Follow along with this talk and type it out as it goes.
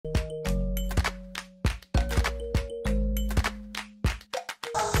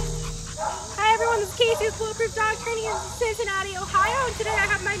to Bulletproof Dog Training in Cincinnati, Ohio, and today I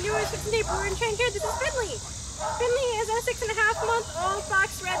have my newest Cincinnati brewer and train kid. This is Finley. Finley is a 6.5-month-old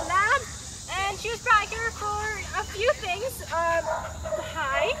box red lab, and she was brought here for a few things.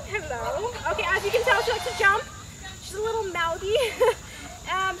 Hi, hello. Okay, as you can tell, she likes to jump. She's a little mouthy.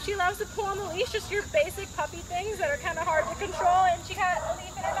 She loves to pull on the leash, just your basic puppy things that are kind of hard to control, and she got a leaf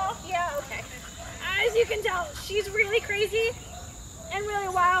in her mouth. Yeah, okay. As you can tell, she's really crazy and really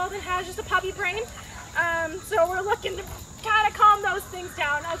wild and has just a puppy brain. So we're looking to kind of calm those things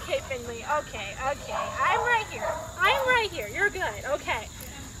down. Okay, Finley, okay. I'm right here. You're good, okay.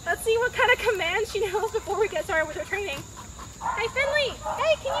 Let's see what kind of commands she knows before we get started with her training. Hey, Finley,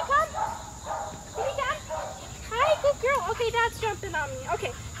 hey, can you come? Can you come? Hi, good girl. Okay, Dad's jumping on me.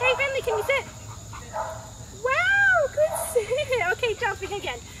 Okay, hey, Finley, can you sit? Wow, good sit. Okay, jumping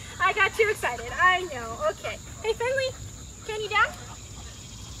again. I got too excited, I know. Okay, hey, Finley, can you down?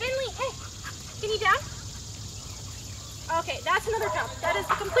 Finley, hey, can you down? Okay, that's another jump. That is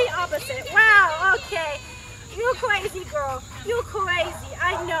the complete opposite. Wow, okay. You crazy girl. You crazy.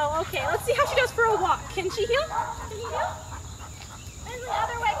 I know. Okay, let's see how she does for a walk. Can she heel? Can you heel? Finley,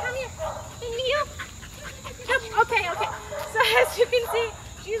 other way. Come here. Can you heel? Okay. So as you can see,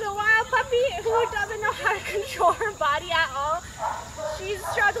 she's a wild puppy who doesn't know how to control her body at all. She's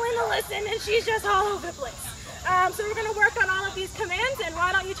struggling to listen and she's just all over the place. So we're going to work on all of these commands, and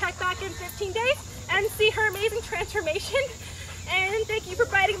why don't you check back in 15 days and see her amazing transformation. And thank you for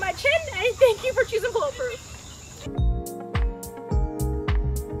biting my chin, and thank you for choosing Bulletproof.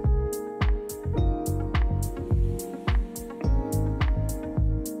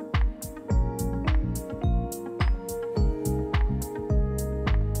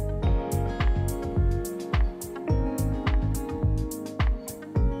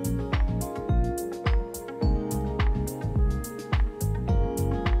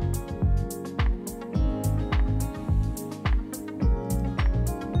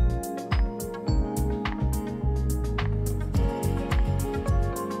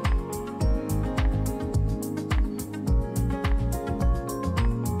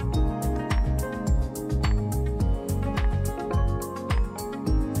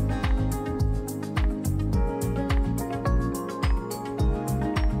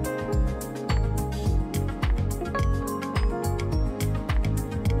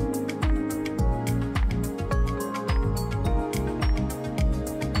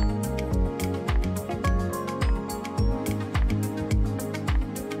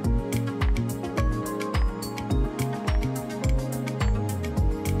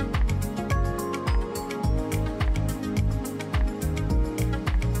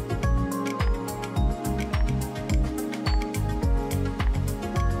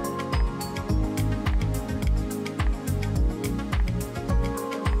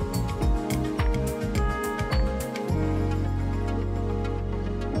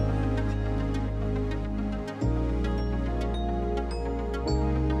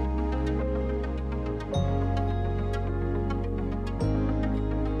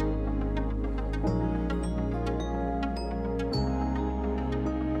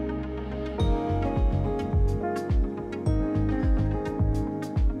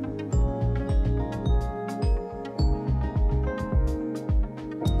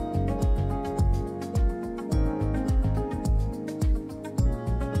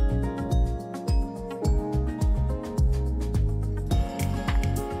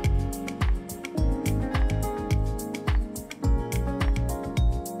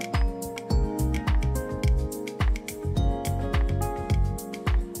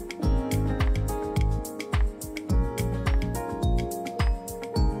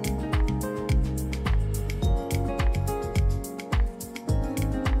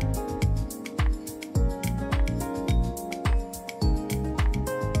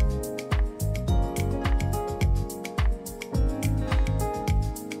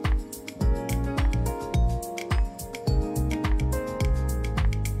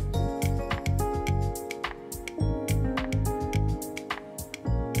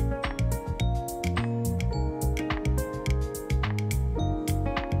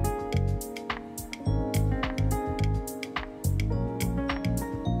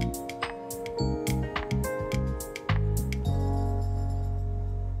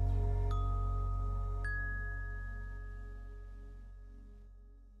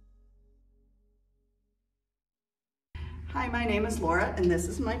 Hi, my name is Laura, and this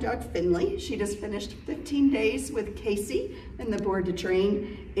is my dog Finley. She just finished 15 days with Casey in the board to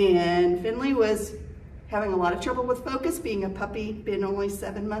train, and Finley was having a lot of trouble with focus, being a puppy, being only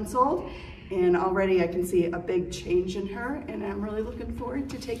 7 months old, and already I can see a big change in her, and I'm really looking forward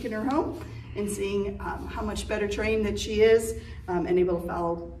to taking her home and seeing how much better trained that she is and able to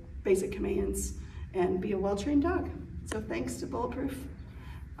follow basic commands and be a well-trained dog. So thanks to Bulletproof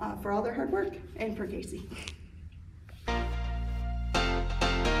for all their hard work, and for Casey.